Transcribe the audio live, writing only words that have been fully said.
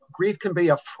grief can be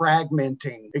a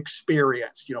fragmenting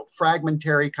experience,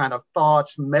 fragmentary kind of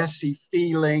thoughts, messy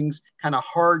feelings, kind of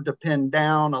hard to pin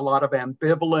down, a lot of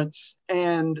ambivalence.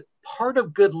 And part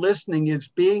of good listening is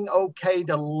being okay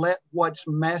to let what's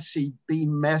messy be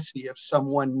messy if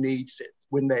someone needs it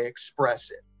when they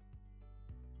express it.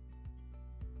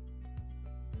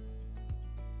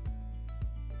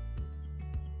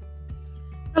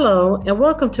 Hello, and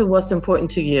welcome to What's Important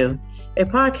to You, a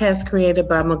podcast created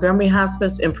by Montgomery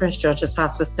Hospice and Prince George's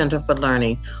Hospice Center for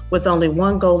Learning, with only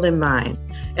one goal in mind,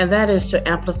 and that is to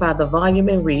amplify the volume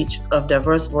and reach of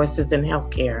diverse voices in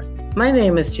healthcare. My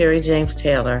name is Terry James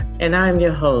Taylor, and I am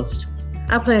your host.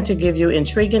 I plan to give you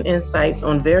intriguing insights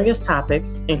on various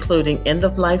topics, including end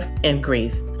of life and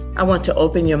grief. I want to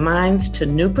open your minds to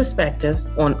new perspectives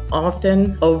on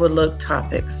often overlooked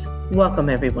topics. Welcome,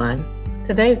 everyone.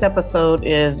 Today's episode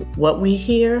is What We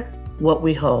Hear, What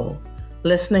We Hold,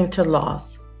 Listening to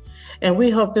Loss. And we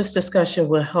hope this discussion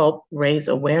will help raise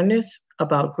awareness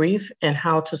about grief and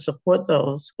how to support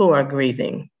those who are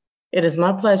grieving. It is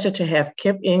my pleasure to have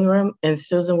Kip Ingram and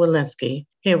Susan Walensky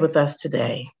here with us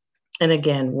today. And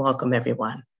again, welcome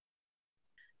everyone.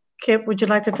 Kip, would you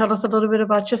like to tell us a little bit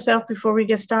about yourself before we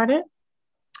get started?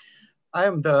 I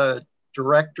am the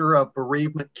Director of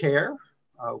Bereavement Care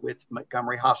with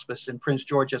Montgomery Hospice and Prince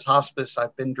George's Hospice.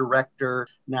 I've been director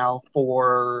now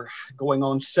for going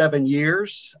on 7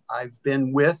 years. I've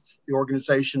been with the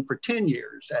organization for 10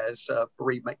 years as a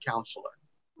bereavement counselor.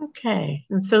 Okay,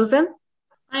 and Susan?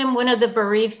 I'm one of the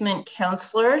bereavement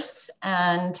counselors,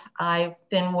 and I've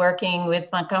been working with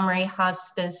Montgomery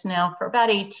Hospice now for about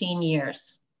 18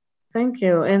 years. Thank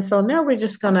you. And so now we're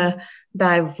just going to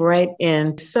dive right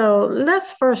in. So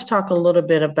let's first talk a little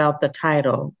bit about the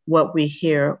title, What We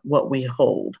Hear, What We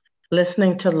Hold,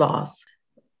 Listening to Loss.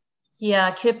 Yeah,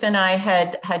 Kip and I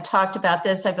had talked about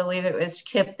this. I believe it was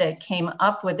Kip that came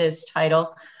up with this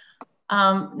title.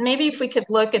 Maybe if we could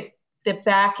look at the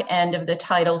back end of the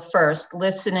title first,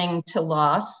 Listening to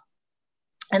Loss.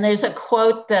 And there's a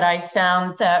quote that I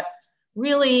found that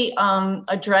really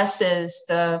addresses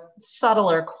the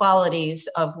subtler qualities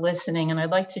of listening. And I'd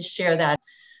like to share that.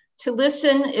 To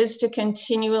listen is to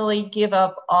continually give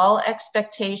up all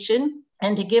expectation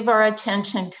and to give our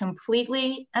attention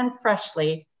completely and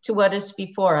freshly to what is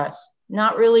before us,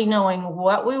 not really knowing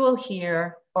what we will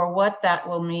hear or what that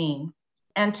will mean.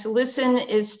 And to listen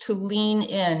is to lean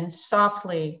in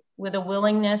softly with a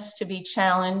willingness to be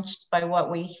challenged by what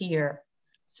we hear.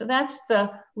 So that's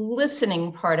the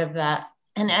listening part of that.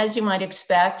 And as you might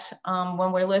expect,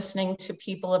 when we're listening to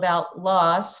people about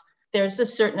loss, there's a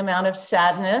certain amount of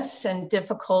sadness and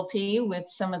difficulty with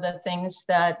some of the things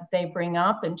that they bring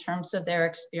up in terms of their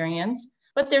experience.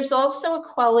 But there's also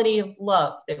a quality of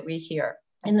love that we hear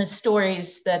in the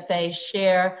stories that they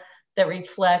share that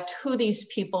reflect who these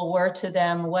people were to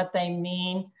them, what they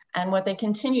mean, and what they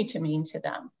continue to mean to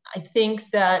them. I think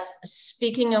that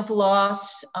speaking of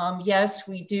loss, yes,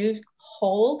 we do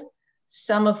hold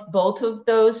some of both of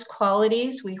those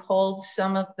qualities. We hold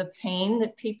some of the pain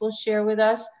that people share with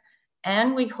us,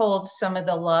 and we hold some of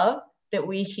the love that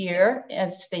we hear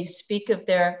as they speak of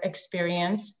their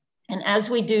experience. And as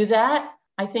we do that,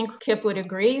 I think Kip would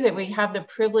agree that we have the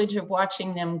privilege of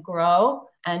watching them grow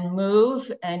and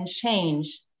move and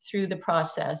change through the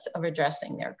process of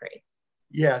addressing their grief.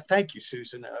 Yeah, thank you,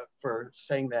 Susan, for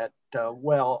saying that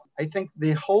well. I think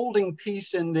the holding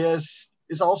piece in this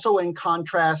is also in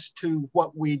contrast to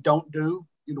what we don't do.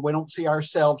 We don't see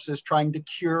ourselves as trying to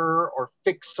cure or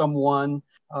fix someone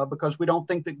because we don't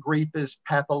think that grief is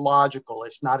pathological.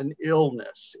 It's not an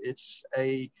illness. It's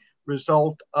a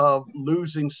result of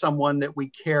losing someone that we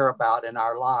care about in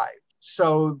our lives.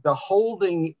 So the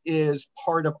holding is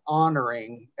part of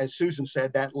honoring, as Susan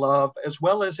said, that love, as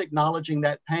well as acknowledging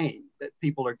that pain that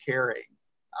people are carrying.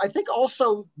 I think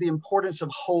also the importance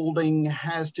of holding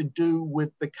has to do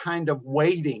with the kind of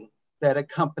waiting that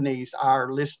accompanies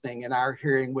our listening and our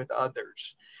hearing with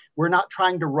others. We're not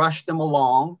trying to rush them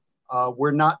along.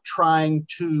 We're not trying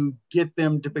to get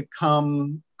them to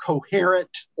become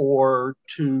coherent or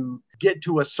to get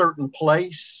to a certain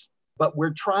place, but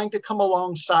we're trying to come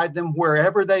alongside them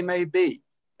wherever they may be.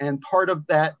 And part of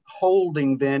that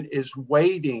holding then is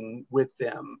waiting with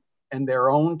them and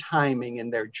their own timing in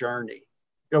their journey.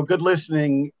 Good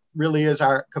listening really is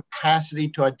our capacity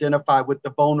to identify with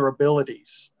the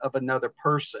vulnerabilities of another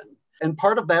person. And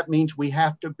part of that means we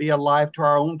have to be alive to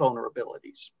our own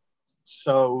vulnerabilities.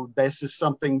 So this is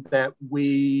something that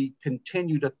we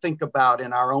continue to think about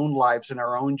in our own lives and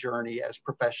our own journey as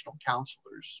professional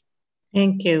counselors.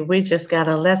 Thank you. We just got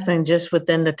a lesson just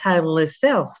within the title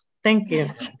itself. Thank you.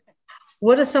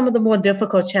 What are some of the more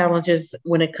difficult challenges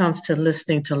when it comes to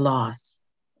listening to loss?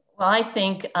 Well, I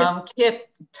think Kip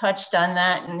touched on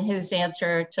that in his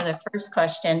answer to the first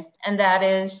question, and that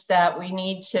is that we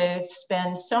need to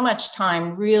spend so much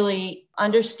time really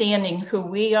understanding who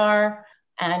we are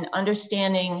and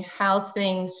understanding how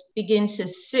things begin to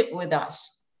sit with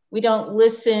us. We don't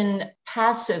listen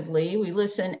passively, we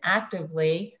listen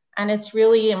actively, and it's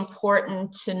really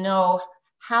important to know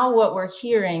how what we're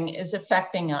hearing is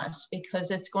affecting us, because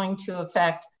it's going to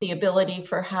affect the ability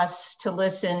for us to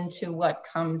listen to what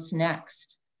comes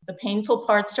next. The painful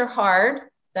parts are hard,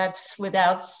 that's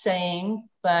without saying,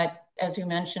 but as we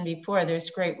mentioned before,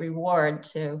 there's great reward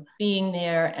to being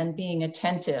there and being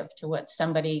attentive to what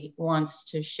somebody wants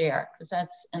to share, because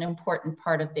that's an important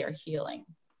part of their healing.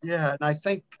 Yeah, and I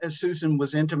think as Susan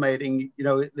was intimating,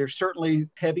 there's certainly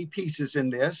heavy pieces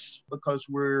in this because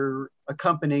we're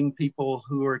accompanying people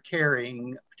who are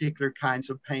carrying particular kinds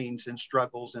of pains and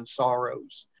struggles and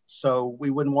sorrows. So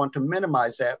we wouldn't want to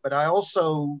minimize that. But I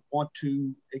also want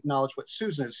to acknowledge what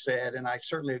Susan has said, and I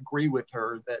certainly agree with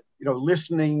her that,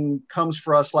 listening comes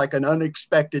for us like an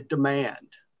unexpected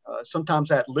demand. Sometimes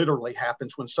that literally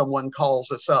happens when someone calls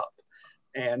us up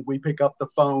and we pick up the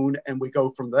phone and we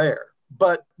go from there.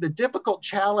 But the difficult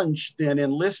challenge then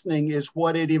in listening is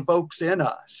what it evokes in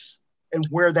us and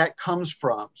where that comes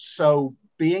from. So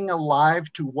being alive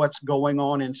to what's going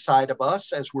on inside of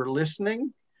us as we're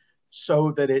listening,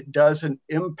 so that it doesn't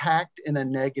impact in a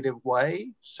negative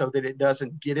way, so that it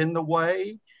doesn't get in the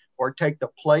way or take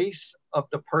the place of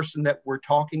the person that we're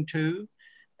talking to,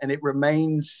 and it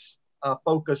remains a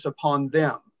focus upon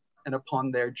them and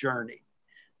upon their journey.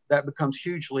 That becomes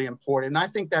hugely important. And I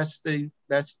think that's the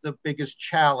biggest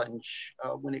challenge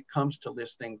when it comes to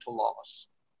listening to loss.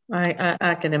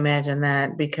 I can imagine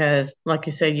that, because like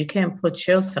you said, you can't put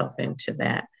yourself into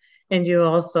that. And you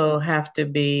also have to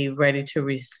be ready to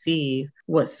receive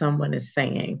what someone is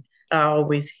saying. I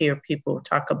always hear people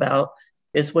talk about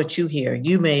is what you hear.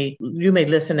 You may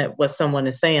listen at what someone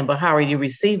is saying, but how are you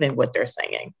receiving what they're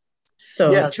saying?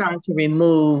 So yes. Trying to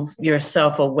remove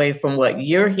yourself away from what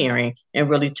you're hearing and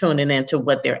really tuning into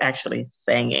what they're actually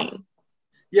saying.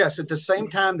 Yes, at the same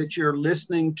time that you're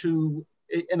listening to,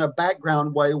 in a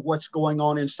background way, what's going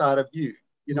on inside of you.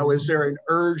 Is there an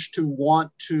urge to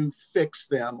want to fix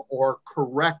them or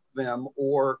correct them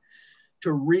or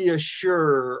to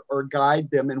reassure or guide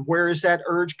them? And where is that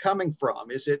urge coming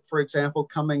from? Is it, for example,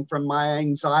 coming from my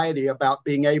anxiety about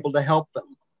being able to help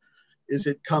them? Is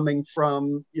it coming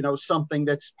from, something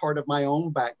that's part of my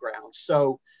own background?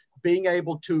 So being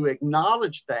able to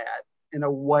acknowledge that in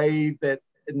a way that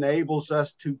enables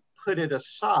us to put it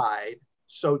aside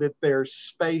so that there's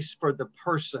space for the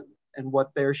person and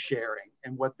what they're sharing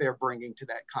and what they're bringing to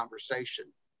that conversation.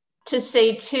 To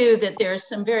say too, that there's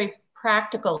some very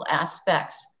practical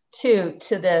aspects to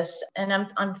this. And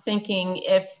I'm thinking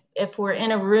if we're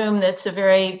in a room that's a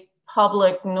very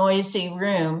public, noisy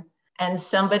room, and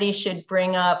somebody should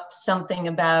bring up something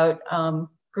about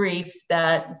grief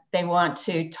that they want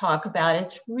to talk about,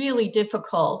 it's really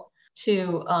difficult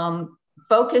to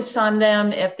focus on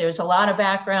them if there's a lot of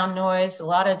background noise, a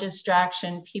lot of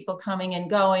distraction, people coming and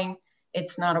going.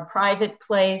 It's not a private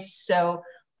place. So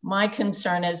my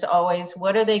concern is always,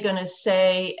 what are they going to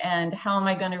say and how am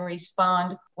I going to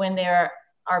respond when there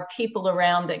are people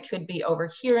around that could be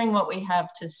overhearing what we have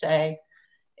to say?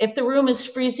 If the room is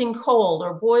freezing cold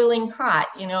or boiling hot,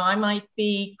 I might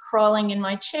be crawling in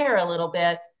my chair a little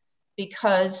bit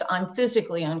because I'm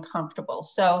physically uncomfortable.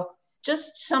 So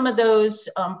just some of those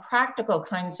practical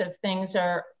kinds of things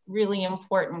are really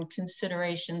important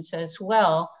considerations as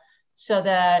well, so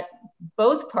that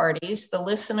both parties, the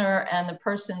listener and the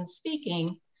person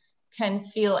speaking, can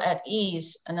feel at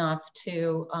ease enough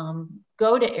to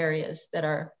go to areas that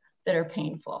are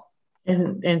painful.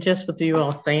 And just with you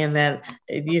all saying that,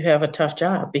 you have a tough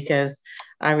job, because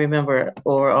I remember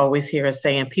or always hear us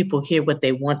saying people hear what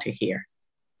they want to hear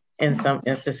in some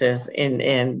instances,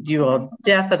 and you all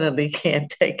definitely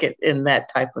can't take it in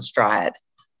that type of stride.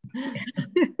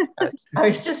 I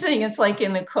was just saying, it's like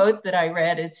in the quote that I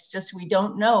read, it's just, we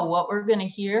don't know what we're going to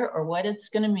hear or what it's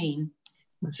going to mean.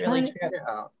 It's really true.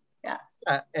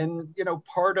 Yeah. And,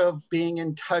 part of being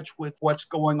in touch with what's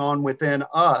going on within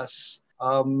us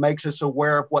makes us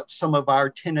aware of what some of our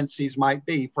tendencies might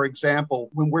be. For example,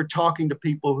 when we're talking to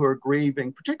people who are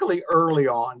grieving, particularly early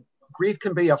on, grief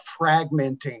can be a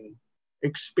fragmenting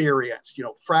experience,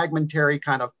 fragmentary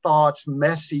kind of thoughts,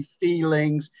 messy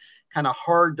feelings, kind of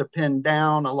hard to pin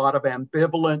down, a lot of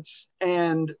ambivalence.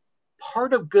 And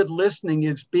part of good listening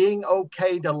is being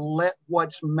okay to let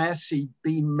what's messy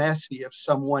be messy if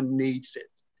someone needs it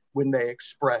when they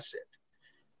express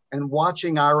it. and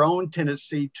watching our own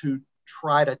tendency to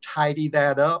try to tidy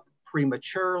that up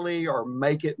prematurely or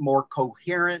make it more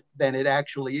coherent than it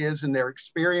actually is in their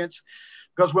experience.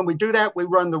 Because when we do that, we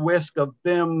run the risk of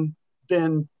them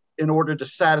then, in order to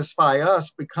satisfy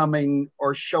us, becoming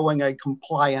or showing a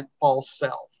compliant false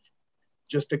self,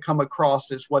 just to come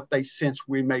across as what they sense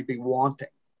we may be wanting.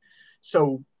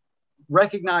 So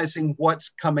recognizing what's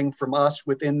coming from us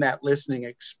within that listening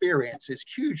experience is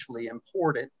hugely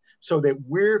important, so that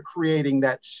we're creating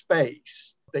that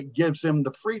space that gives them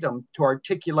the freedom to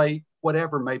articulate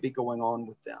whatever may be going on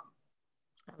with them.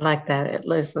 I like that.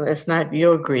 Listen, it's not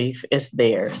your grief, it's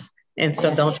theirs. And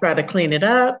so don't try to clean it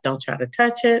up. Don't try to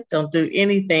touch it. Don't do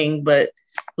anything but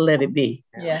let it be.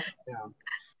 Yeah.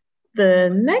 The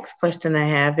next question I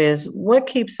have is, what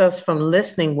keeps us from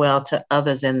listening well to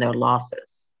others in their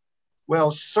losses?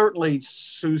 Well, certainly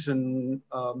Susan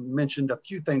mentioned a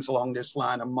few things along this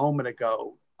line a moment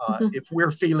ago. If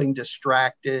we're feeling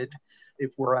distracted,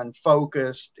 if we're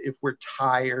unfocused, if we're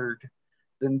tired,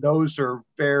 then those are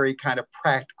very kind of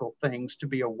practical things to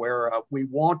be aware of. We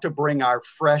want to bring our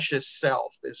freshest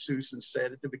self, as Susan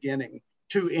said at the beginning,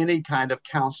 to any kind of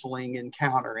counseling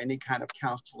encounter, any kind of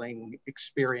counseling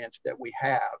experience that we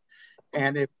have.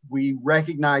 And if we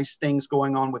recognize things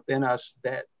going on within us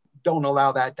that don't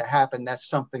allow that to happen, that's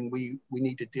something we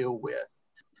need to deal with.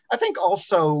 I think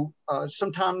also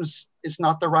sometimes it's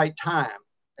not the right time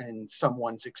in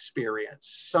someone's experience.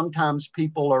 Sometimes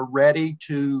people are ready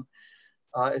to,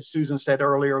 as Susan said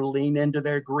earlier, lean into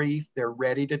their grief. They're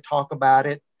ready to talk about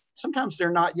it. Sometimes they're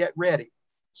not yet ready.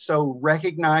 So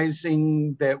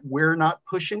recognizing that we're not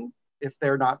pushing if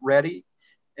they're not ready,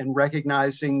 and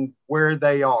recognizing where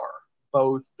they are,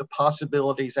 both the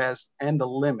possibilities and the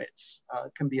limits,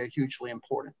 can be a hugely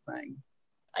important thing.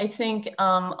 I think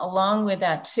along with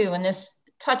that too, and this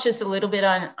touches a little bit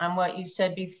on what you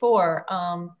said before,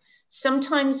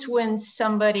 sometimes when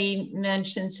somebody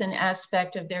mentions an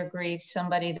aspect of their grief,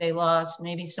 somebody they lost,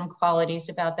 maybe some qualities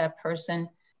about that person,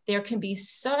 there can be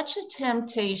such a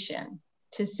temptation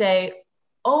to say,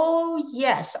 oh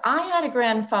yes, I had a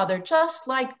grandfather just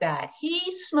like that. He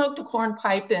smoked a corn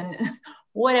pipe and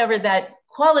whatever that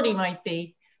quality might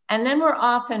be. And then we're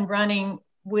often running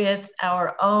with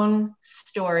our own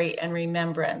story and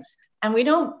remembrance. And we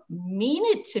don't mean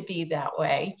it to be that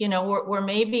way. You know, we're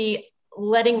maybe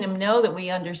letting them know that we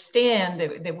understand,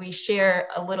 that we share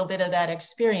a little bit of that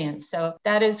experience. So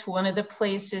that is one of the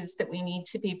places that we need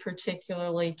to be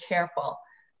particularly careful,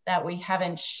 that we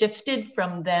haven't shifted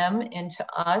from them into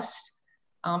us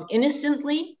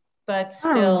innocently, but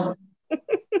still.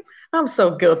 I'm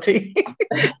so guilty.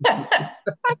 I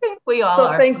think we all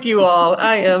are. So thank you all.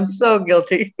 I am so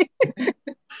guilty.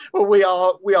 Well,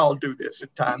 we all do this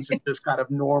at times in this kind of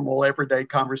normal everyday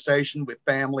conversation with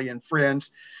family and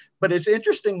friends. But it's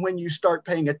interesting when you start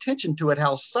paying attention to it,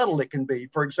 how subtle it can be.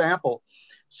 For example,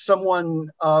 someone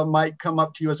might come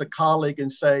up to you as a colleague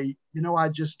and say, you know, I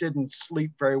just didn't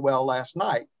sleep very well last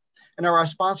night. And our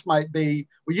response might be,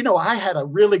 well, you know, I had a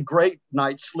really great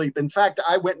night's sleep. In fact,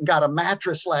 I went and got a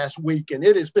mattress last week and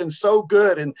it has been so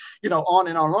good. And, you know, on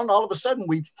and on and on. All of a sudden,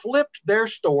 we've flipped their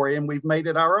story and we've made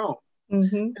it our own.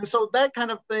 Mm-hmm. And so that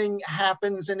kind of thing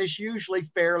happens, and it's usually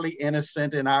fairly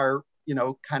innocent in our, you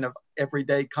know, kind of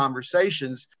everyday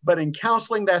conversations. But in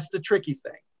counseling, that's the tricky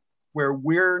thing, where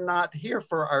we're not here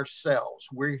for ourselves.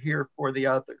 We're here for the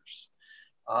others.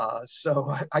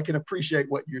 So I can appreciate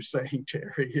what you're saying,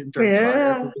 Terry, in terms of our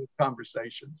everyday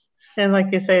conversations. And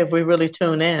like you say, if we really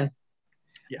tune in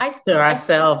to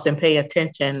ourselves and pay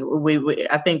attention,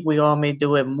 I think we all may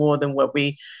do it more than what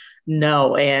we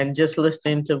know. And just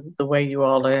listening to the way you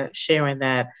all are sharing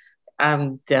that,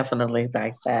 I'm definitely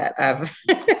like that.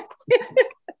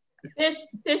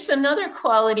 There's another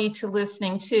quality to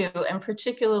listening too, and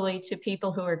particularly to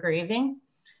people who are grieving.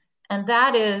 And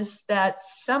that is that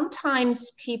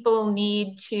sometimes people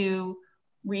need to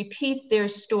repeat their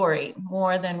story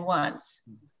more than once.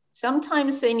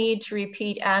 Sometimes they need to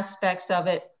repeat aspects of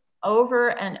it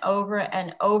over and over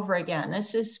and over again.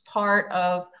 This is part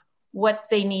of what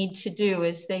they need to do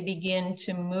as they begin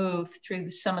to move through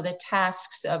some of the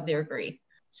tasks of their grief.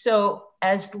 So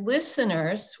as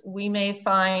listeners, we may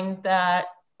find that,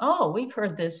 oh, we've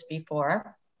heard this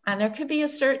before. And there could be a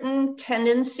certain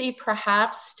tendency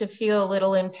perhaps to feel a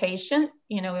little impatient.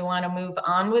 You know, we want to move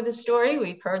on with the story.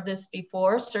 We've heard this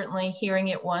before. Certainly hearing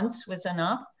it once was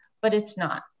enough, but it's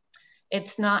not.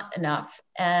 It's not enough.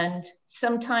 And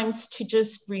sometimes to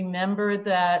just remember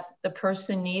that the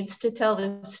person needs to tell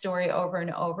the story over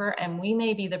and over, and we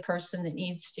may be the person that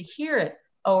needs to hear it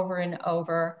over and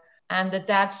over, and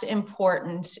that's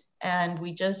important. And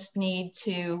we just need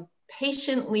to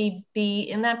patiently be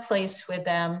in that place with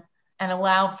them and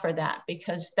allow for that,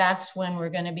 because that's when we're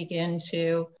going to begin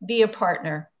to be a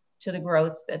partner to the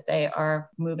growth that they are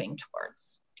moving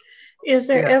towards. Is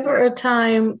there ever a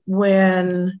time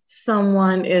when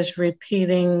someone is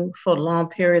repeating for long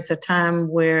periods of time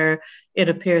where it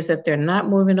appears that they're not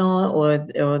moving on,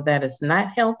 or that it's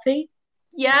not healthy?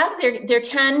 Yeah, there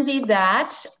can be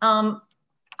that.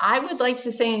 I would like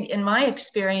to say, in my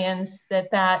experience,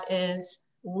 that is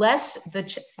less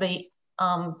the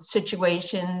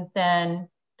situation than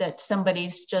that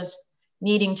somebody's just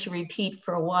needing to repeat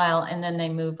for a while and then they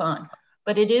move on.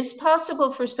 But it is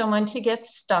possible for someone to get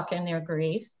stuck in their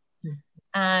grief.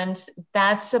 And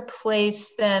that's a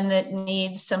place then that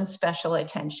needs some special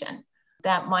attention.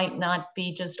 That might not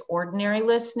be just ordinary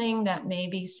listening. That may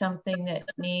be something that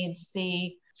needs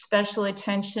the special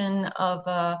attention of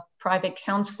a private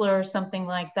counselor or something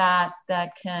like that,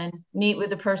 that can meet with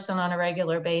the person on a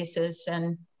regular basis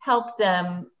and help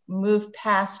them move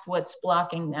past what's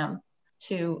blocking them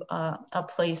to a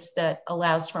place that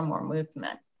allows for more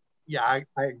movement. Yeah,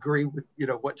 I agree with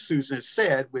what Susan has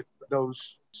said, with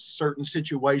those certain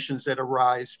situations that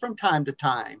arise from time to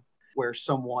time where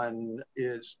someone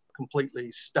is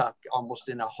completely stuck almost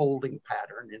in a holding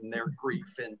pattern in their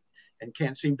grief and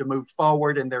can't seem to move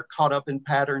forward, and they're caught up in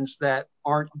patterns that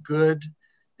aren't good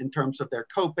in terms of their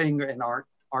coping and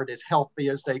aren't as healthy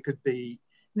as they could be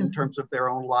in terms of their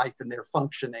own life and their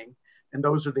functioning. And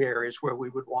those are the areas where we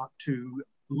would want to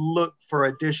look for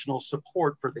additional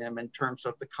support for them in terms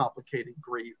of the complicated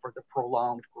grief or the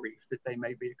prolonged grief that they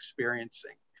may be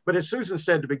experiencing. But as Susan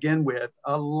said to begin with,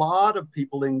 a lot of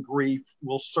people in grief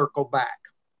will circle back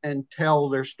and tell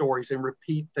their stories and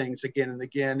repeat things again and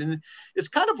again. And it's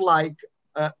kind of like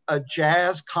a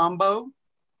jazz combo.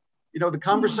 The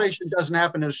conversation doesn't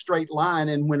happen in a straight line.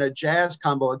 And when a jazz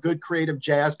combo, a good creative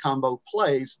jazz combo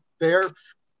plays,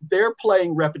 they're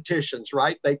playing repetitions,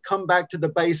 right? They come back to the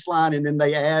bass line and then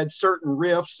they add certain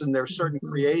riffs and there's certain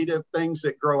creative things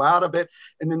that grow out of it.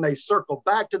 And then they circle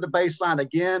back to the bass line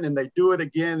again and they do it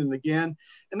again and again.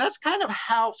 And that's kind of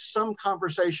how some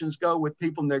conversations go with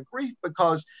people in their grief,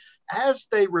 because as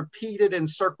they repeat it and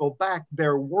circle back,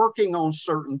 they're working on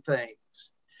certain things.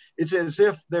 It's as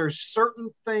if there's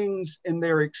certain things in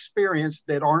their experience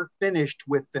that aren't finished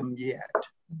with them yet.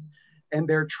 And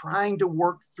they're trying to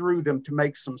work through them to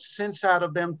make some sense out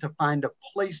of them, to find a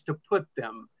place to put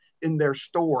them in their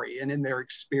story and in their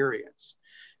experience.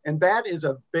 And that is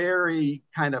a very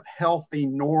kind of healthy,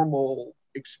 normal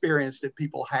experience that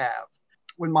people have.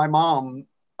 When my mom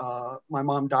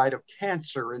died of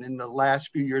cancer, and in the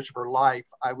last few years of her life,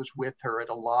 I was with her at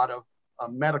a lot of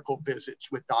medical visits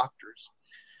with doctors.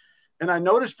 And I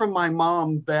noticed from my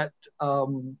mom that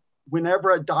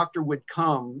whenever a doctor would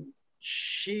come,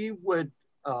 she would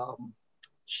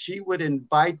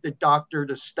invite the doctor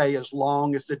to stay as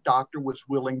long as the doctor was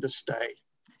willing to stay,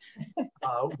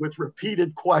 with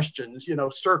repeated questions,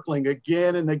 circling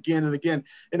again and again and again.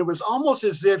 And it was almost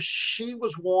as if she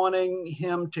was wanting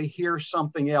him to hear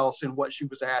something else in what she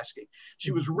was asking.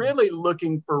 She was really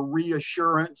looking for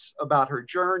reassurance about her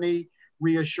journey,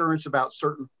 reassurance about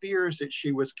certain fears that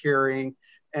she was carrying,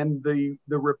 and the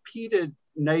repeated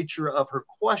nature of her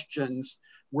questions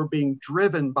were being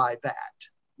driven by that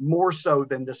more so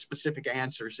than the specific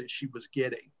answers that she was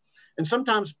getting. And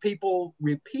sometimes people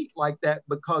repeat like that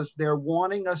because they're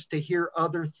wanting us to hear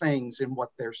other things in what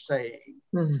they're saying.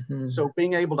 Mm-hmm. So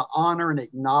being able to honor and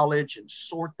acknowledge and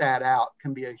sort that out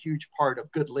can be a huge part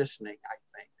of good listening, I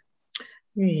think.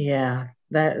 Yeah,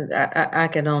 that I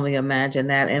can only imagine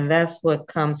that. And that's what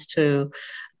comes to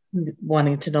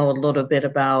wanting to know a little bit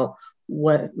about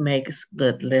what makes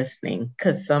good listening,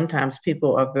 because sometimes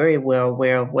people are very well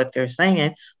aware of what they're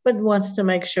saying, but wants to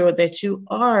make sure that you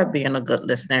are being a good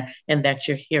listener and that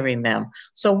you're hearing them.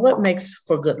 So what makes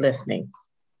for good listening?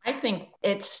 I think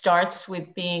it starts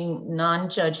with being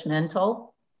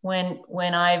non-judgmental.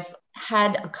 When I've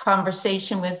had a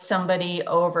conversation with somebody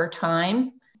over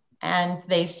time and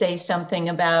they say something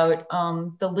about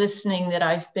the listening that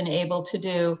I've been able to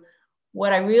do,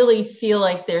 what I really feel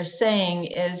like they're saying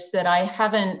is that I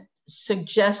haven't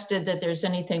suggested that there's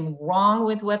anything wrong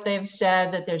with what they've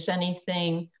said, that there's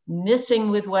anything missing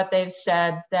with what they've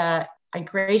said, that I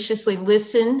graciously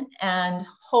listen and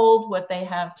hold what they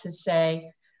have to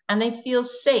say, and they feel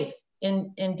safe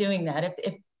in doing that.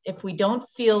 If we don't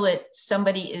feel that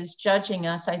somebody is judging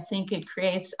us, I think it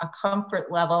creates a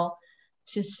comfort level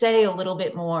to say a little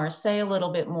bit more,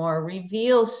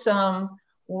 reveal some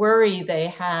worry they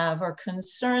have or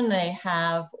concern they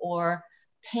have or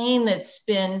pain that's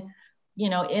been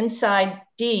inside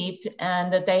deep,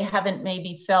 and that they haven't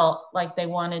maybe felt like they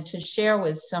wanted to share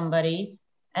with somebody.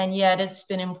 And yet it's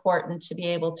been important to be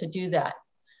able to do that.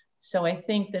 So I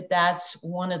think that that's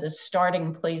one of the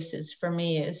starting places for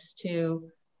me, is to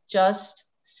just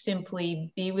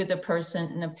simply be with a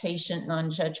person in a patient,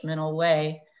 non-judgmental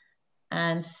way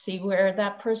and see where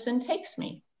that person takes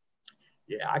me.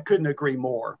 Yeah, I couldn't agree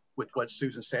more with what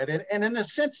Susan said. And in a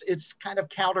sense, it's kind of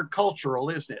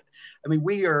countercultural, isn't it? I mean,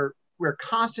 we're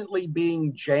constantly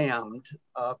being jammed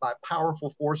by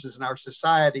powerful forces in our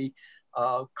society,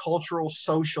 cultural,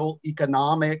 social,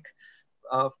 economic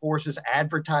forces,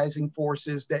 advertising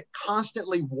forces that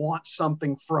constantly want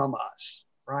something from us,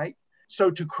 right? So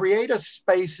to create a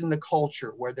space in the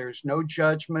culture where there's no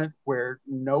judgment, where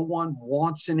no one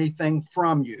wants anything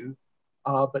from you,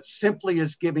 but simply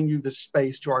is giving you the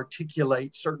space to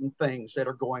articulate certain things that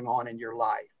are going on in your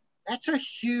life. That's a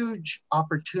huge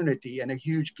opportunity and a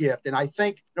huge gift. And I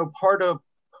think, part of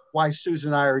why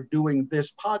Susan and I are doing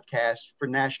this podcast for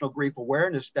National Grief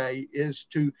Awareness Day is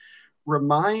to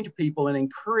remind people and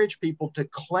encourage people to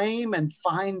claim and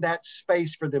find that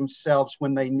space for themselves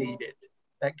when they need it.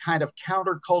 That kind of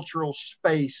countercultural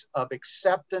space of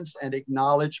acceptance and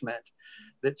acknowledgement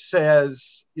that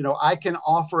says, I can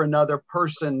offer another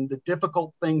person the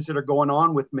difficult things that are going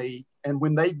on with me. And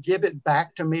when they give it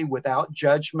back to me without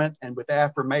judgment and with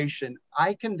affirmation,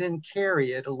 I can then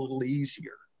carry it a little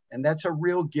easier. And that's a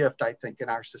real gift, I think, in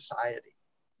our society.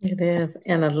 It is.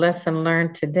 And a lesson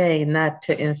learned today, not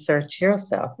to insert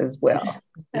yourself as well.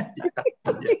 Yeah.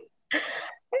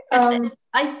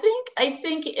 I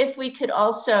think if we could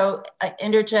also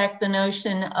interject the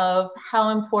notion of how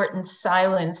important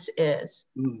silence is.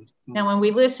 Mm-hmm. Now, when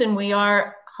we listen, we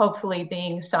are hopefully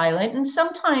being silent. And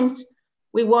sometimes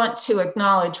we want to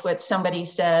acknowledge what somebody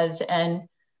says and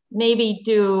maybe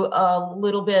do a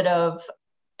little bit of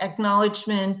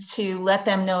acknowledgement to let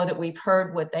them know that we've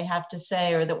heard what they have to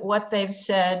say, or that what they've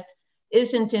said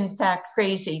isn't in fact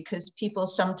crazy, because people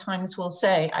sometimes will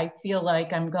say, I feel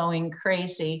like I'm going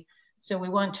crazy. So we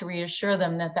want to reassure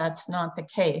them that that's not the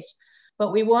case.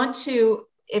 But we want to,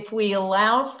 if we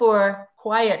allow for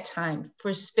quiet time,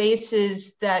 for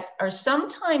spaces that are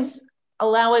sometimes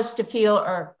allow us to feel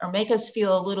or make us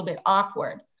feel a little bit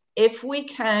awkward, if we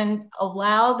can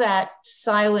allow that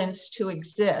silence to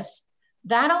exist,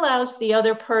 that allows the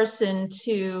other person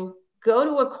to go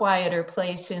to a quieter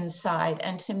place inside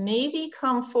and to maybe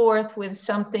come forth with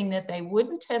something that they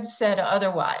wouldn't have said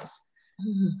otherwise.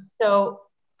 Mm-hmm. So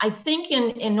I think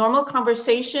in normal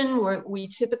conversation, where we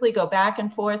typically go back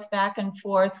and forth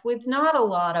with not a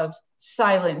lot of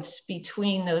silence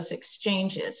between those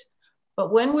exchanges.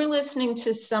 But when we're listening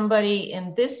to somebody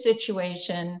in this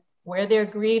situation where they're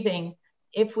grieving,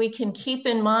 if we can keep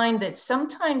in mind that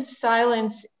sometimes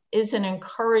silence is an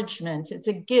encouragement, it's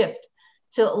a gift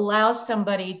to allow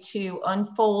somebody to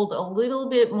unfold a little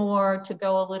bit more, to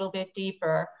go a little bit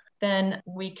deeper, then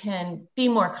we can be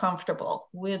more comfortable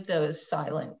with those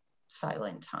silent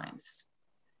times.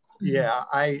 Yeah,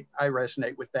 I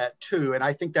resonate with that too. And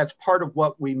I think that's part of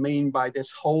what we mean by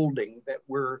this holding, that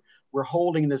we're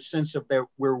holding the sense of that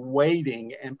we're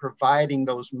waiting and providing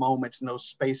those moments and those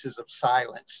spaces of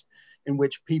silence in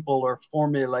which people are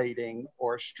formulating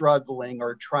or struggling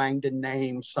or trying to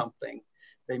name something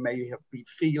they may be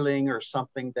feeling, or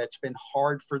something that's been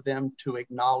hard for them to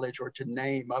acknowledge or to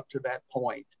name up to that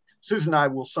point. Susan and I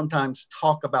will sometimes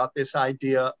talk about this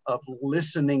idea of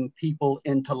listening people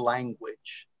into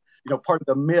language. Part of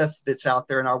the myth that's out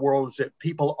there in our world is that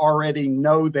people already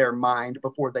know their mind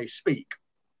before they speak.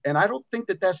 And I don't think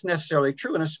that that's necessarily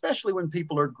true. And especially when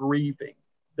people are grieving,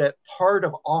 that part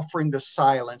of offering the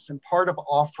silence and part of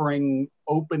offering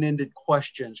open-ended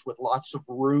questions with lots of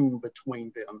room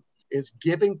between them is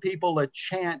giving people a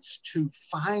chance to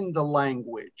find the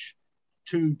language,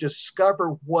 to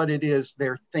discover what it is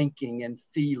they're thinking and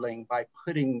feeling by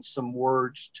putting some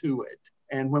words to it.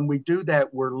 And when we do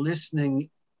that, we're listening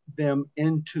them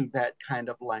into that kind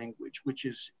of language, which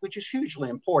is hugely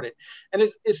important. And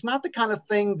it's not the kind of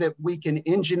thing that we can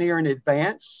engineer in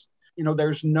advance.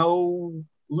 There's no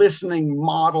listening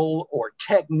model or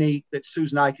technique that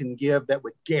Susan and I can give that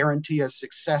would guarantee a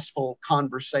successful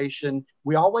conversation.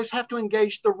 We always have to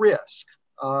engage the risk,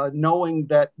 knowing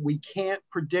that we can't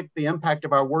predict the impact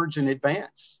of our words in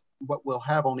advance, what we'll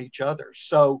have on each other.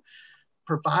 So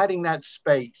providing that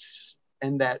space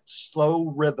and that slow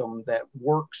rhythm that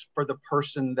works for the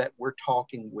person that we're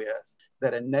talking with,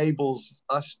 that enables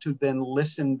us to then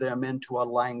listen them into a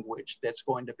language that's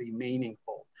going to be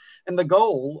meaningful. And the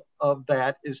goal of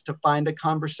that is to find a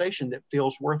conversation that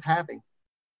feels worth having.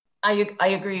 I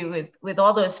agree with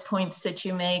all those points that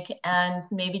you make, and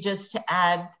maybe just to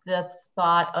add the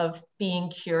thought of being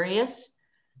curious.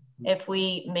 If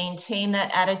we maintain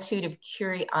that attitude of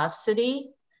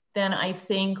curiosity, then I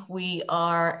think we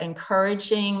are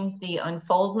encouraging the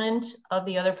unfoldment of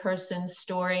the other person's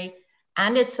story,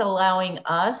 and it's allowing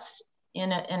us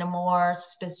in a more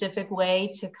specific way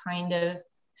to kind of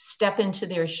step into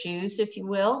their shoes, if you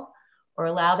will, or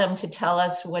allow them to tell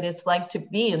us what it's like to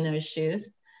be in those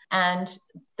shoes. And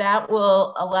that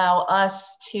will allow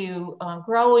us to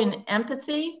grow in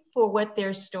empathy for what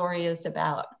their story is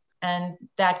about. And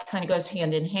that kind of goes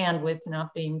hand in hand with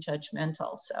not being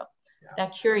judgmental. So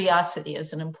that curiosity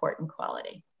is an important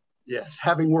quality. Yes,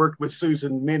 having worked with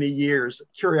Susan many years,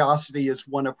 curiosity is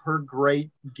one of her great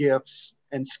gifts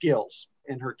and skills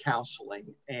in her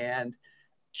counseling. And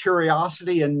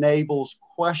curiosity enables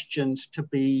questions to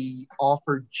be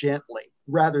offered gently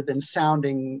rather than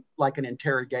sounding like an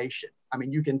interrogation. I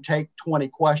mean, you can take 20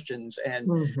 questions and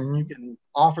you can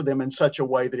offer them in such a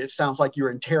way that it sounds like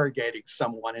you're interrogating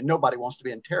someone, and nobody wants to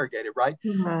be interrogated, right?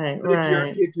 Right,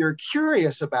 but if you're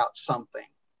curious about something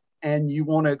and you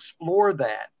want to explore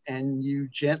that, and you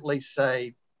gently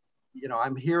say, you know,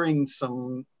 I'm hearing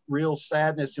some real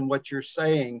sadness in what you're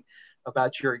saying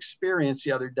about your experience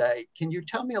the other day. Can you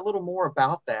tell me a little more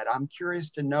about that? I'm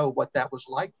curious to know what that was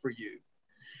like for you.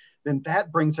 Then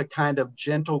that brings a kind of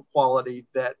gentle quality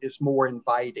that is more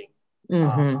inviting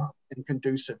and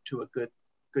conducive to a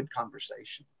good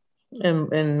conversation.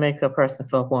 And make a person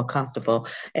feel more comfortable.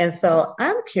 And so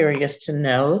I'm curious to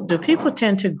know, do people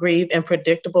tend to grieve in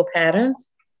predictable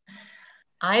patterns?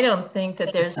 I don't think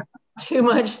that there's too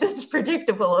much that's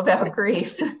predictable about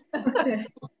grief.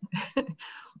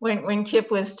 When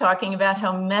Kip was talking about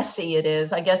how messy it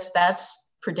is, I guess that's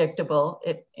predictable.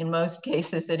 In most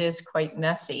cases, it is quite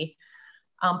messy.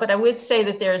 But I would say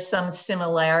that there are some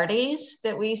similarities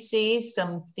that we see,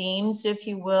 some themes, if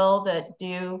you will, that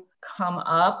do come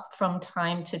up from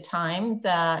time to time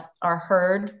that are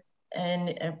heard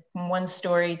in one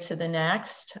story to the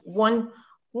next. One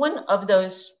of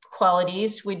those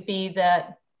qualities would be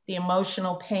that the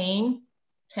emotional pain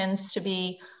tends to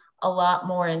be a lot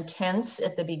more intense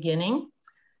at the beginning,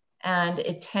 and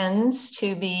it tends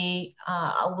to be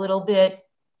a little bit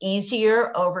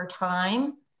easier over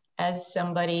time as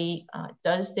somebody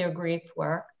does their grief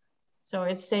work. So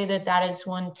I'd say that is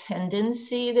one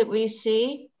tendency that we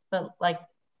see, but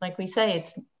like we say,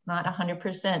 it's not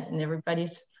 100% in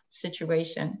everybody's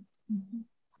situation.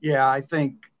 Yeah, I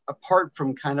think apart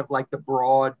from kind of like the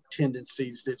broad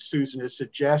tendencies that Susan is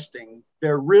suggesting,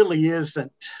 there really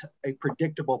isn't a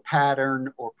predictable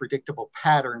pattern or predictable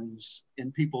patterns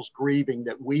in people's grieving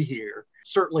that we hear.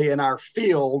 Certainly in our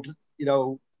field, you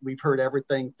know, we've heard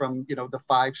everything from, you know, the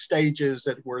 5 stages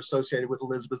that were associated with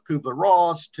Elizabeth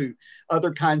Kubler-Ross to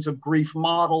other kinds of grief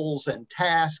models and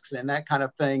tasks and that kind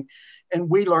of thing. And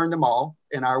we learn them all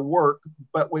in our work,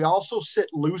 but we also sit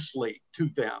loosely to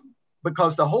them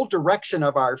because the whole direction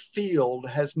of our field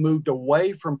has moved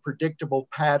away from predictable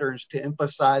patterns to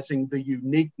emphasizing the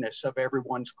uniqueness of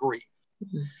everyone's grief.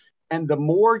 Mm-hmm. And the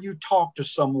more you talk to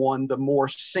someone, the more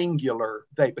singular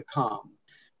they become.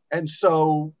 And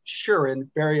so, sure,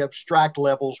 in very abstract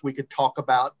levels, we could talk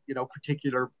about, you know,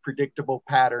 particular predictable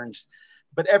patterns,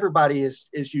 but everybody is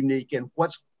unique. And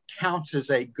what counts as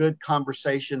a good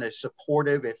conversation, a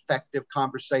supportive, effective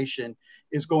conversation,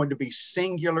 is going to be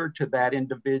singular to that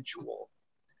individual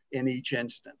in each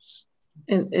instance.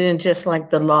 And just like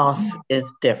the loss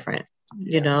is different,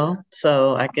 you know,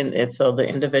 so so the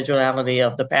individuality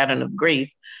of the pattern of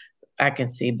grief, I can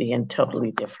see being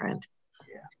totally different.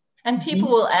 And people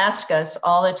will ask us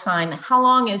all the time, how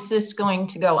long is this going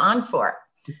to go on for?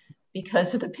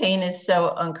 Because the pain is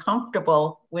so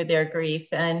uncomfortable with their grief.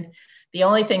 And the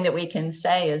only thing that we can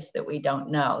say is that we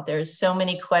don't know. There's so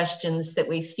many questions that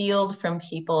we field from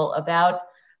people about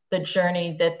the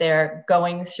journey that they're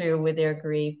going through with their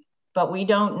grief, but we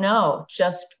don't know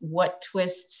just what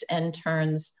twists and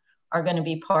turns are going to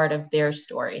be part of their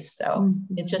story. So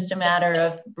it's just a matter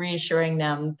of reassuring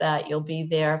them that we'll be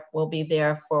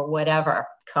there for whatever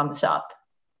comes up.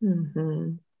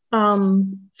 Mm-hmm.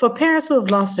 For parents who have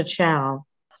lost a child,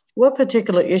 what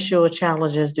particular issue or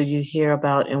challenges do you hear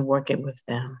about in working with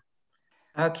them?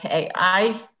 Okay,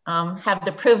 I have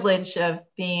the privilege of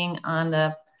being on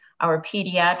our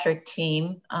pediatric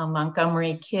team,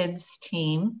 Montgomery Kids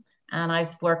team, and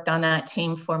I've worked on that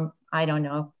team for,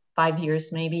 5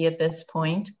 years maybe at this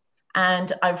point.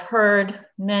 And I've heard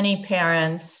many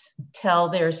parents tell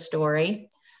their story.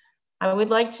 I would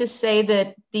like to say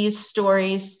that these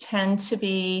stories tend to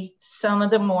be some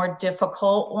of the more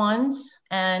difficult ones.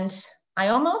 And I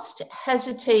almost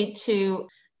hesitate to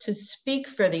speak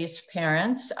for these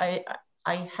parents. I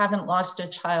haven't lost a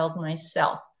child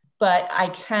myself, but I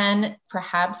can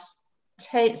perhaps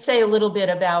say a little bit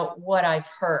about what I've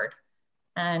heard.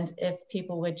 And if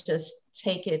people would just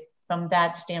take it from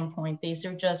that standpoint, these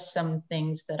are just some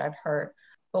things that I've heard.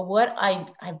 But what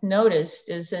I've noticed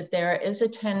is that there is a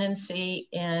tendency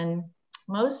in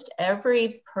most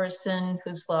every person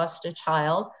who's lost a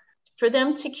child for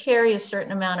them to carry a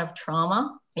certain amount of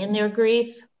trauma in their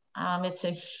grief. It's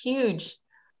a huge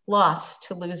loss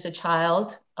to lose a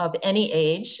child of any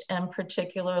age, and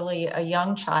particularly a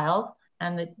young child.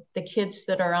 And the kids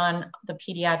that are on the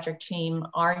pediatric team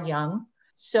are young.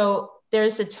 So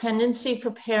there's a tendency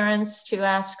for parents to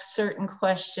ask certain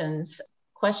questions.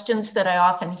 Questions that I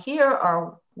often hear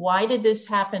are, why did this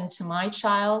happen to my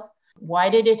child? Why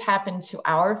did it happen to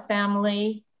our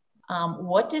family?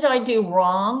 What did I do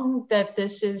wrong that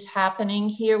this is happening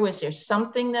here? Was there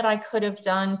something that I could have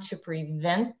done to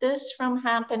prevent this from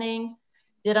happening?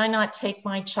 Did I not take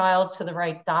my child to the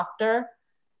right doctor?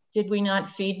 Did we not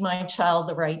feed my child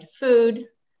the right food?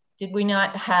 Did we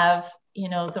not have,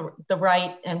 the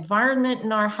right environment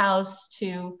in our house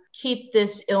to keep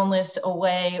this illness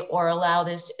away or allow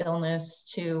this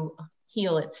illness to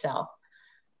heal itself?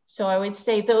 So I would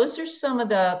say those are some of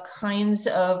the kinds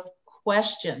of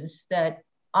questions that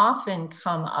often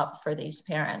come up for these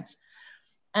parents.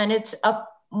 And it's a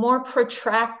more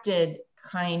protracted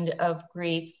kind of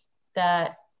grief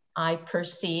that I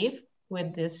perceive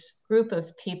with this group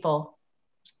of people.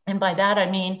 And by that,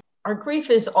 I mean, our grief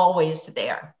is always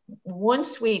there.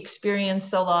 Once we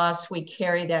experience a loss, we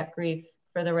carry that grief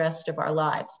for the rest of our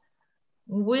lives.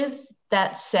 With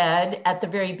that said, at the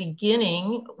very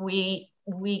beginning, we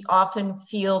often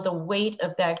feel the weight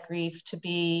of that grief to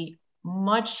be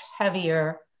much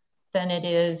heavier than it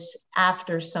is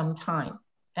after some time.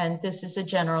 And this is a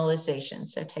generalization,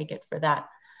 so take it for that.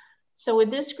 So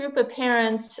with this group of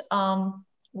parents,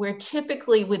 we're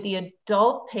typically, with the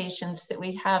adult patients that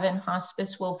we have in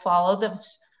hospice, we'll follow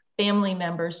those family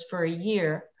members for a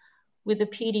year. With the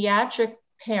pediatric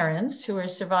parents who are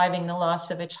surviving the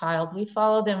loss of a child, we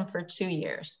follow them for 2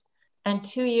 years. And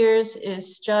 2 years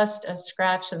is just a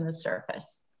scratch on the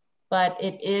surface, but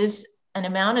it is an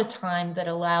amount of time that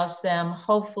allows them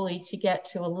hopefully to get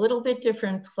to a little bit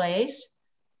different place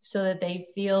so that they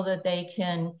feel that they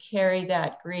can carry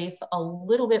that grief a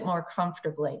little bit more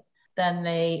comfortably than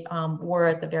they were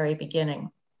at the very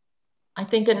beginning. I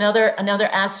think another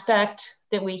aspect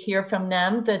that we hear from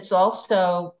them that's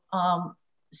also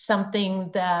something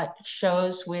that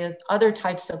shows with other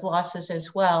types of losses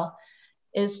as well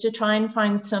is to try and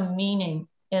find some meaning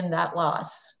in that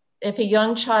loss. If a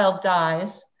young child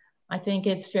dies, I think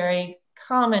it's very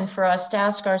common for us to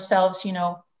ask ourselves,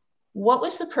 what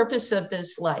was the purpose of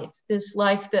this life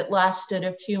that lasted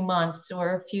a few months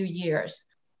or a few years,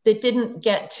 that didn't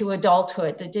get to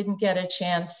adulthood, that didn't get a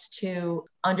chance to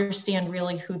understand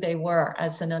really who they were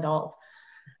as an adult?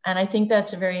 And I think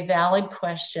that's a very valid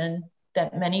question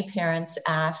that many parents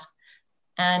ask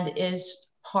and is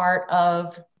part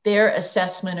of their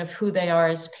assessment of who they are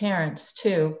as parents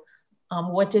too.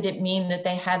 What did it mean that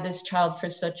they had this child for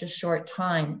such a short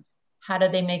time? How do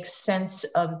they make sense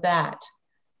of that?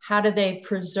 How do they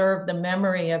preserve the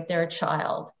memory of their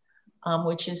child,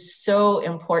 which is so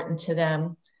important to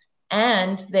them?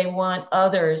 And they want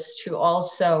others to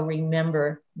also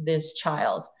remember this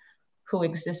child who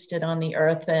existed on the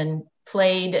earth and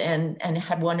played and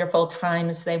had wonderful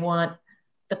times. They want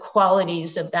the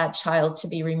qualities of that child to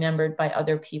be remembered by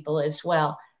other people as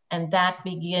well. And that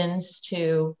begins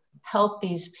to help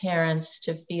these parents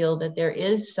to feel that there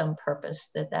is some purpose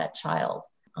that child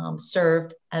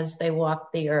served as they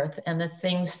walked the earth, and the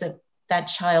things that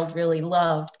child really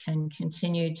loved can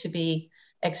continue to be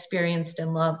experienced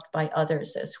and loved by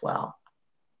others as well.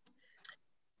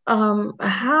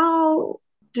 How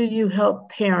do you help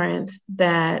parents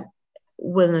that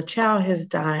when a child has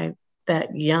died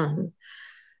that young,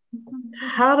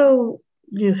 how do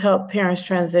you help parents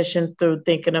transition through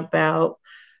thinking about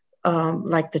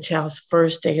like the child's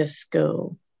first day of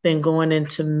school, then going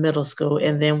into middle school,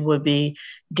 and then would be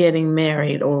getting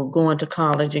married or going to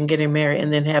college and getting married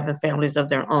and then having families of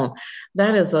their own?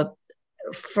 That is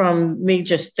from me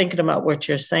just thinking about what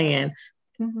you're saying,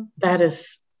 that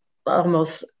is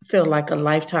almost feel like a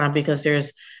lifetime, because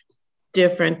there's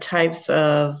different types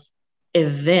of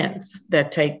events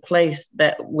that take place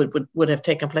that would have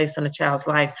taken place in a child's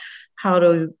life. How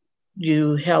do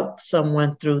you help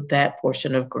someone through that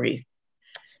portion of grief?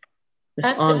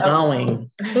 It's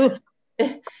ongoing.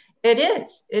 It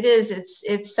is. It is.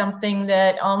 It's something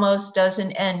that almost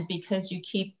doesn't end because you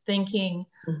keep thinking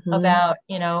about,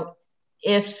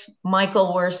 if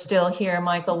Michael were still here,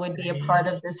 Michael would be a part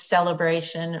of this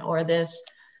celebration or this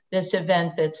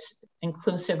event that's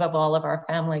inclusive of all of our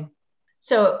family.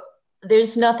 So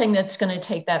there's nothing that's going to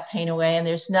take that pain away, and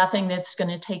there's nothing that's going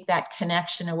to take that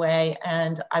connection away.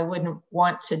 And I wouldn't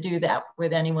want to do that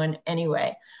with anyone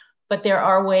anyway. But there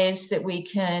are ways that we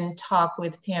can talk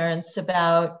with parents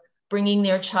about bringing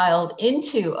their child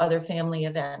into other family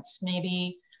events,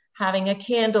 maybe having a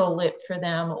candle lit for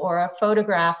them or a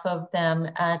photograph of them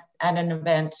at an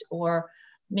event, or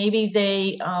maybe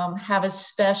they have a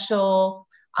special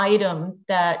item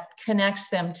that connects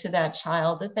them to that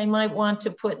child that they might want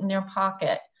to put in their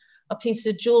pocket, a piece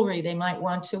of jewelry they might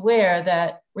want to wear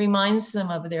that reminds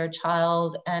them of their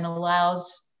child and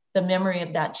allows the memory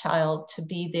of that child to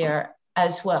be there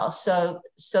as well. So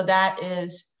that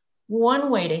is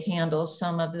one way to handle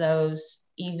some of those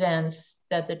events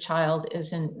that the child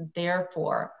isn't there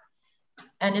for.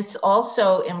 And it's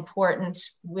also important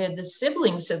with the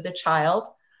siblings of the child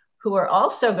who are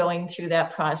also going through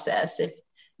that process.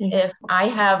 If I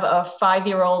have a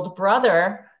 5-year-old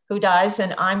brother who dies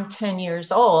and I'm 10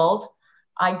 years old,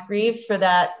 I grieve for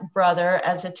that brother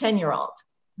as a 10-year-old.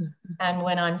 Mm-hmm. And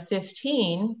when I'm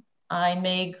 15, I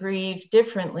may grieve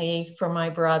differently for my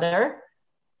brother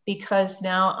because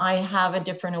now I have a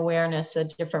different awareness, a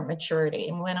different maturity.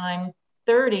 And when I'm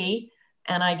 30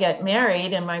 and I get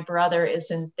married and my brother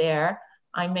isn't there,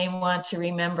 I may want to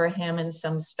remember him in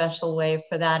some special way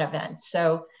for that event.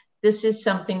 So this is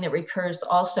something that recurs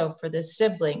also for the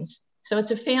siblings. So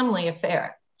it's a family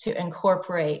affair to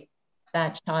incorporate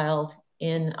that child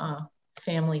in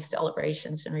family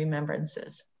celebrations and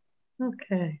remembrances.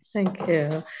 Okay, thank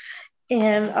you.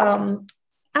 And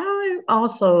I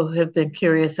also have been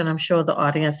curious, and I'm sure the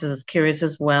audience is curious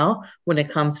as well, when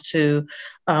it comes to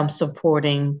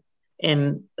supporting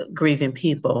and grieving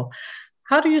people.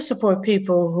 How do you support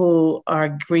people who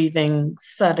are grieving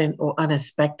sudden or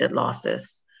unexpected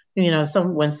losses?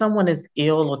 When someone is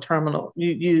ill or terminal,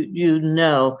 you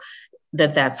know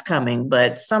that that's coming,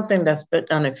 but something that's been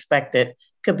unexpected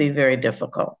could be very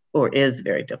difficult or is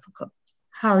very difficult.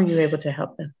 How are you able to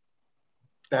help them?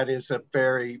 That is a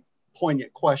very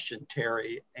poignant question,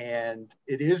 Terry, and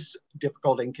it is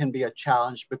difficult and can be a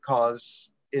challenge because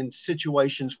in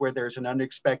situations where there's an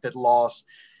unexpected loss,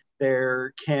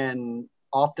 there can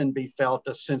often be felt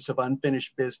a sense of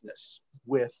unfinished business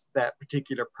with that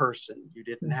particular person. You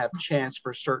didn't have chance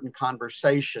for certain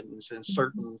conversations and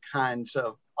certain kinds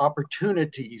of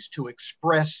opportunities to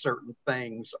express certain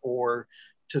things or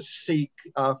to seek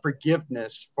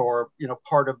forgiveness for,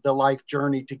 part of the life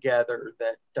journey together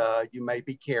that you may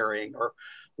be carrying or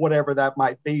whatever that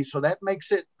might be. So that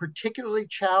makes it particularly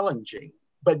challenging.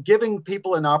 But giving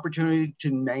people an opportunity to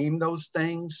name those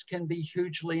things can be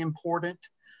hugely important.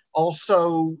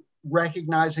 Also,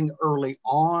 recognizing early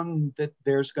on that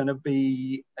there's going to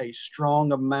be a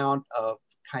strong amount of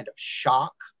kind of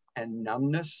shock and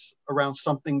numbness around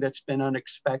something that's been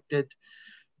unexpected.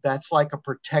 That's like a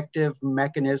protective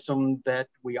mechanism that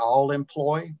we all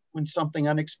employ when something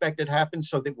unexpected happens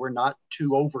so that we're not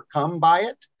too overcome by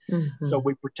it. Mm-hmm. So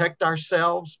we protect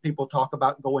ourselves. People talk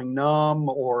about going numb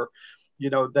or,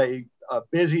 they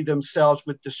busy themselves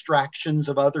with distractions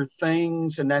of other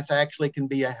things. And that's actually can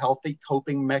be a healthy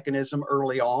coping mechanism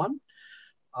early on,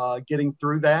 getting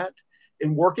through that.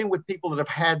 In working with people that have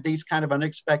had these kind of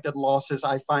unexpected losses,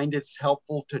 I find it's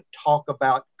helpful to talk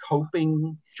about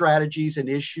coping strategies and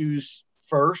issues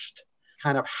first,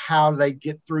 kind of how they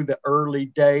get through the early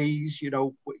days,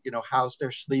 how's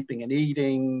their sleeping and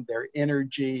eating, their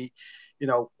energy,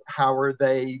 how are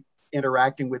they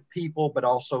interacting with people, but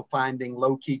also finding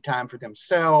low-key time for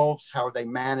themselves, how are they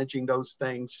managing those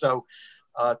things. So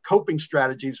coping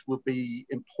strategies will be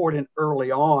important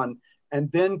early on.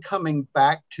 And then coming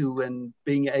back to and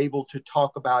being able to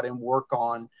talk about and work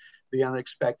on the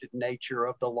unexpected nature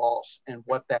of the loss and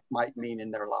what that might mean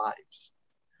in their lives.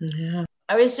 Yeah.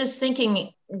 I was just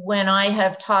thinking when I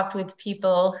have talked with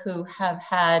people who have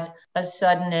had a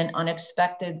sudden and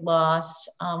unexpected loss,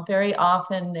 very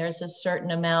often there's a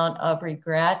certain amount of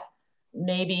regret.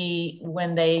 Maybe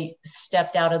when they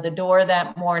stepped out of the door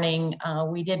that morning,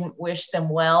 we didn't wish them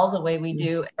well the way we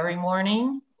do every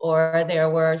morning. Or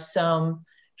there were some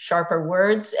sharper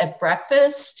words at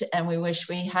breakfast, and we wish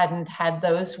we hadn't had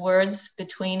those words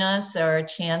between us or a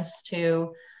chance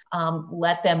to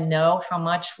let them know how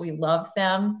much we love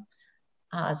them,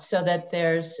 so that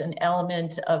there's an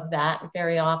element of that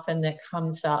very often that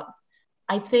comes up.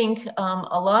 I think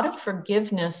a lot of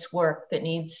forgiveness work that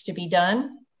needs to be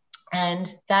done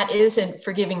And that isn't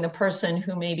forgiving the person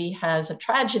who maybe has a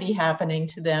tragedy happening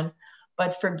to them,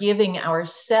 but forgiving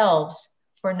ourselves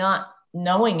for not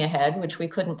knowing ahead, which we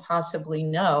couldn't possibly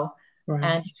know, right,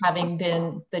 and having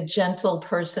been the gentle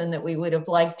person that we would have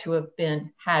liked to have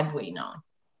been had we known.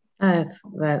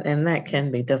 That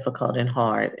can be difficult and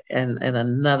hard, and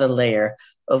another layer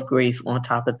of grief on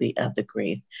top of the other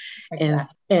grief.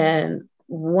 Exactly. And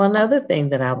one other thing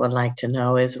that I would like to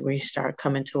know as we start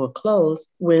coming to a close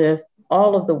with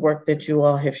all of the work that you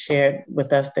all have shared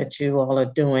with us that you all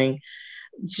are doing,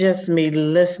 just me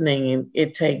listening,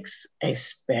 it takes a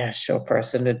special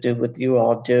person to do what you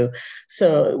all do.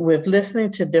 So with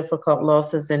listening to difficult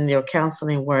losses in your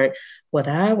counseling work, what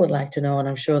I would like to know, and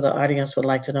I'm sure the audience would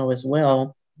like to know as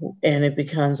well, and it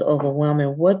becomes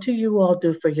overwhelming, what do you all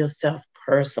do for yourself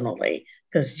personally?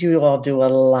 Because you all do a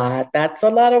lot. That's a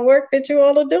lot of work that you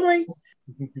all are doing.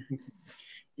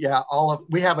 Yeah,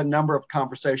 we have a number of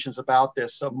conversations about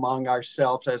this among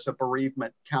ourselves as a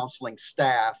bereavement counseling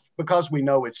staff, because we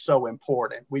know it's so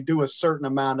important. We do a certain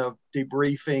amount of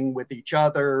debriefing with each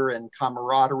other and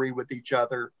camaraderie with each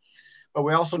other, but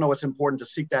we also know it's important to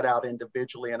seek that out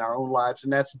individually in our own lives,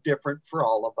 and that's different for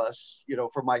all of us. You know,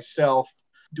 for myself,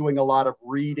 doing a lot of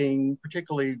reading,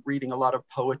 particularly reading a lot of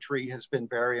poetry, has been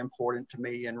very important to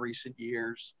me in recent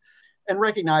years, and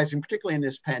recognizing, particularly in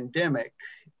this pandemic,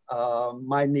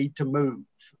 my need to move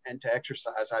and to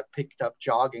exercise. I picked up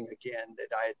jogging again that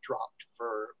I had dropped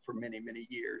for many, many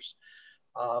years.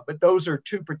 But those are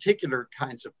two particular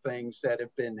kinds of things that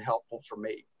have been helpful for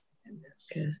me in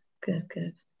this. Good.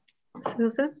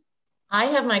 Susan? I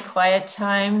have my quiet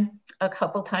time a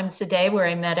couple times a day where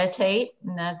I meditate,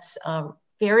 and that's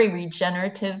very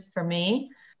regenerative for me.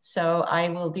 So I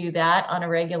will do that on a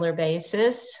regular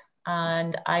basis.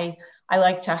 And I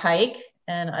like to hike,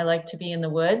 and I like to be in the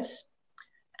woods,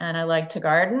 and I like to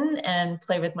garden and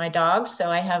play with my dogs. So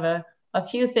I have a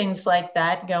few things like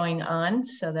that going on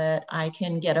so that I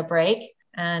can get a break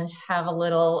and have a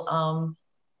little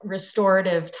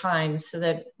restorative time so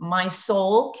that my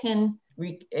soul can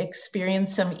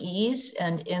experience some ease.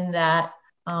 And in that,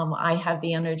 I have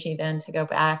the energy then to go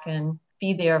back and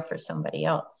be there for somebody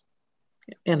else.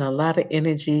 And a lot of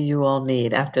energy you all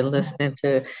need after listening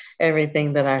to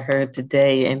everything that I heard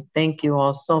today. And thank you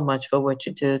all so much for what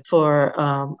you do for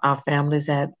our families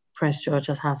at Prince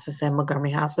George's Hospice and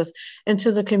Montgomery Hospice, and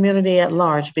to the community at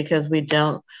large, because we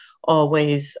don't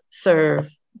always serve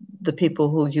the people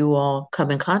who you all come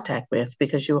in contact with,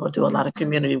 because you all do a lot of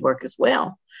community work as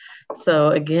well. So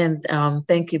again,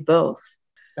 thank you both.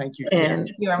 Thank you. And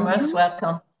you are most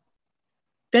welcome.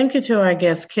 Thank you to our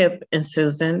guests, Kip and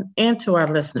Susan, and to our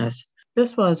listeners.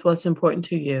 This was What's Important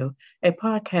to You, a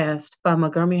podcast by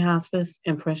Montgomery Hospice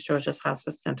and Prince George's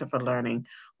Hospice Center for Learning,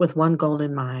 with one goal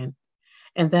in mind,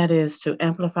 and that is to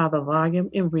amplify the volume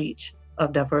and reach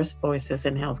of diverse voices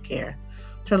in healthcare.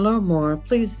 To learn more,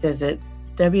 please visit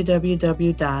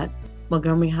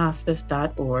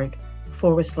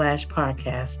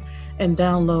www.montgomeryhospice.org/podcast and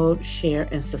download, share,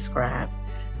 and subscribe.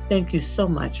 Thank you so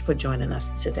much for joining us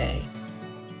today.